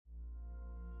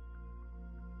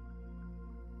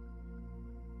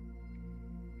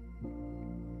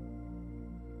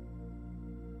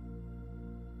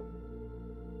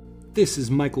This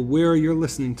is Michael Ware. You're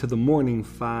listening to The Morning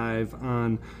Five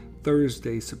on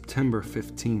Thursday, September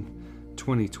 15th,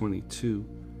 2022.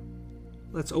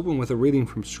 Let's open with a reading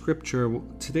from Scripture.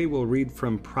 Today we'll read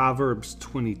from Proverbs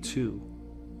 22.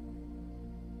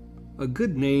 A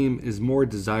good name is more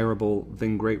desirable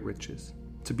than great riches.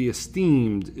 To be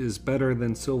esteemed is better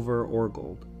than silver or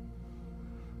gold.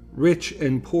 Rich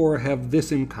and poor have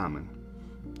this in common: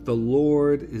 the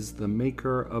Lord is the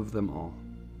maker of them all.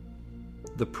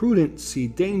 The prudent see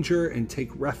danger and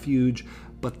take refuge,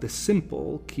 but the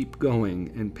simple keep going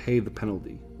and pay the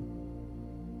penalty.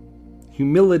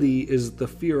 Humility is the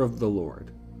fear of the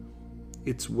Lord.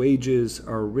 Its wages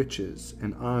are riches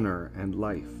and honor and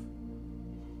life.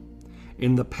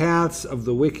 In the paths of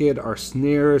the wicked are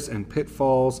snares and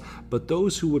pitfalls, but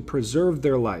those who would preserve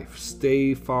their life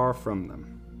stay far from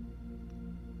them.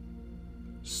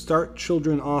 Start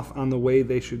children off on the way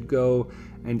they should go,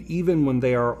 and even when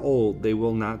they are old, they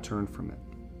will not turn from it.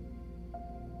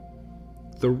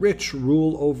 The rich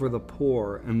rule over the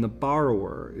poor, and the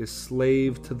borrower is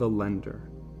slave to the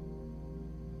lender.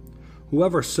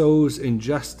 Whoever sows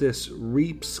injustice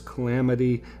reaps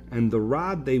calamity, and the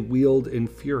rod they wield in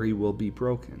fury will be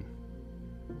broken.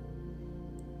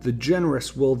 The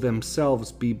generous will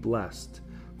themselves be blessed,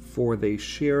 for they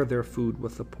share their food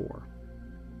with the poor.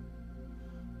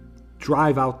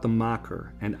 Drive out the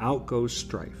mocker, and out goes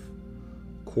strife.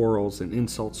 Quarrels and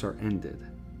insults are ended.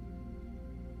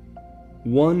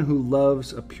 One who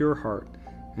loves a pure heart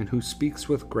and who speaks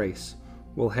with grace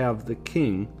will have the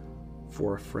king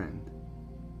for a friend.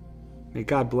 May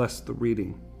God bless the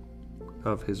reading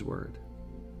of His Word.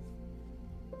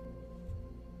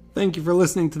 Thank you for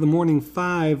listening to The Morning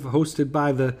Five, hosted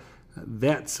by the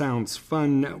That Sounds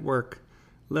Fun Network.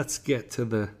 Let's get to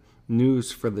the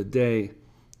news for the day.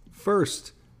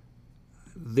 First,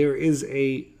 there is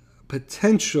a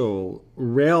potential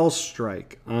rail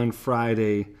strike on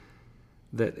Friday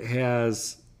that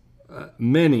has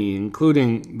many,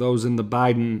 including those in the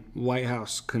Biden White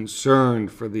House,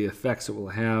 concerned for the effects it will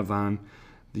have on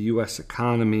the U.S.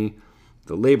 economy.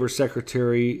 The Labor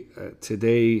Secretary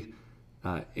today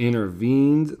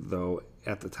intervened, though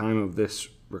at the time of this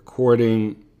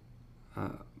recording,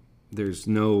 there's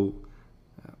no,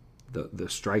 the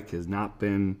strike has not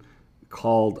been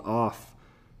called off.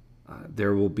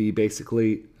 There will be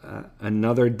basically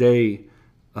another day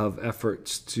of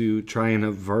efforts to try and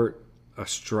avert a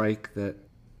strike that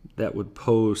would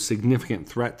pose significant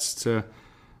threats to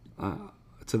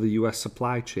the U.S.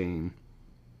 supply chain.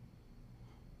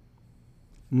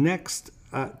 Next,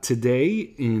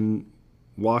 today in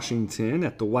Washington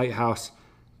at the White House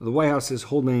is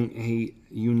holding a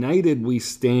United We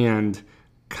Stand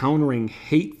Countering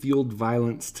Hate-Fueled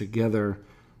Violence Together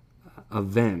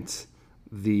event.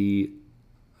 The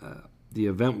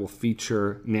event will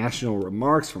feature national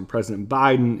remarks from President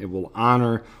Biden. It will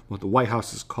honor what the White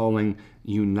House is calling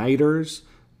uniters,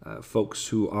 folks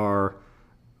who are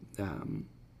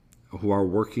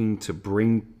working to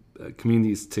bring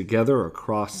communities together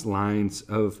across lines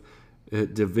of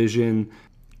division.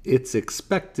 It's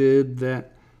expected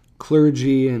that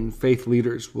clergy and faith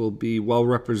leaders will be well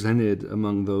represented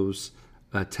among those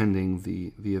attending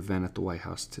the event at the White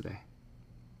House today.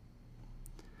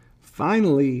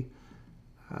 Finally,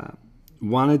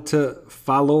 wanted to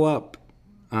follow up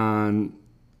on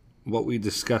what we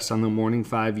discussed on the Morning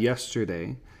Five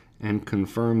yesterday and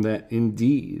confirm that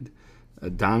indeed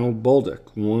Donald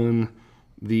Bolduc won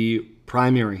the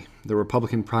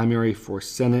Republican primary for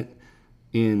Senate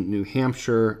in New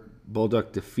Hampshire.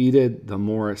 Bolduc defeated the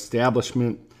more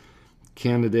establishment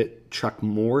candidate Chuck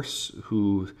Morse,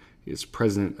 who is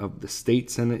president of the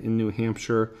state Senate in New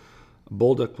Hampshire.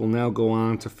 Bolduc will now go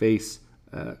on to face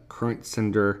current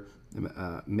Senator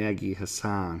Maggie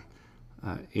Hassan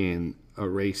in a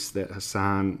race that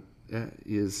Hassan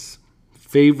is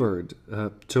favored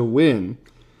to win,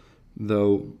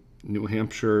 though New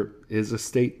Hampshire is a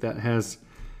state that has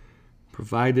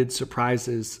provided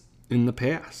surprises in the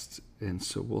past. And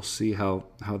so we'll see how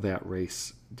that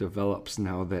race develops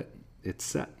now that it's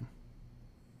set.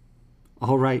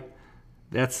 All right,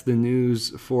 that's the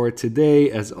news for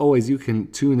today. As always, you can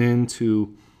tune in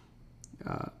to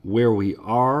where we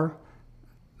are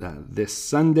this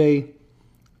Sunday.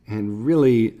 And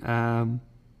really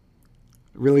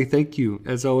thank you,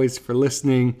 as always, for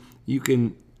listening. You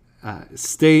can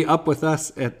stay up with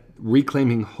us at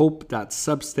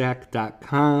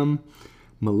reclaiminghope.substack.com.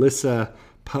 Melissa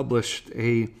published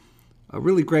a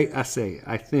really great essay,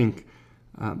 I think,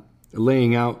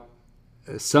 laying out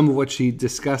some of what she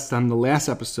discussed on the last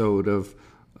episode of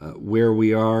where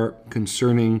we are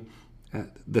concerning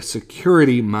the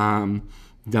security mom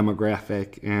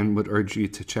demographic, and would urge you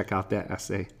to check out that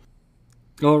essay.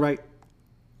 All right.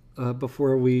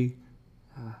 Before we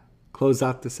close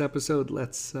out this episode,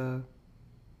 let's go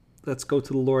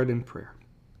to the Lord in prayer.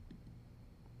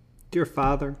 Dear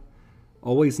Father,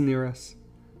 always near us,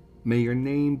 may your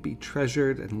name be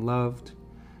treasured and loved.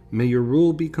 May your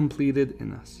rule be completed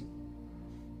in us.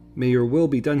 May your will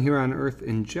be done here on earth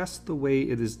in just the way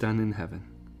it is done in heaven.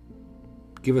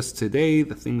 Give us today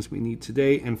the things we need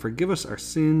today, and forgive us our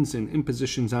sins and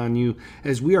impositions on you,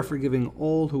 as we are forgiving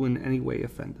all who in any way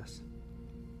offend us.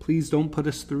 Please don't put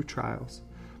us through trials,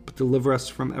 but deliver us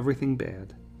from everything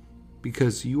bad,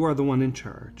 because you are the one in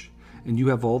charge, and you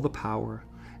have all the power,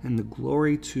 and the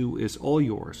glory too is all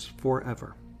yours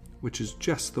forever, which is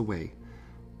just the way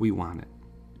we want it.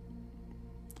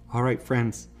 All right,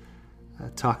 friends,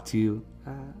 talk to you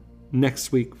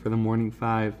next week for the Morning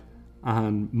Five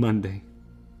on Monday.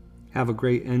 Have a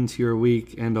great end to your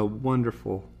week and a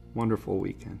wonderful, wonderful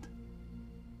weekend.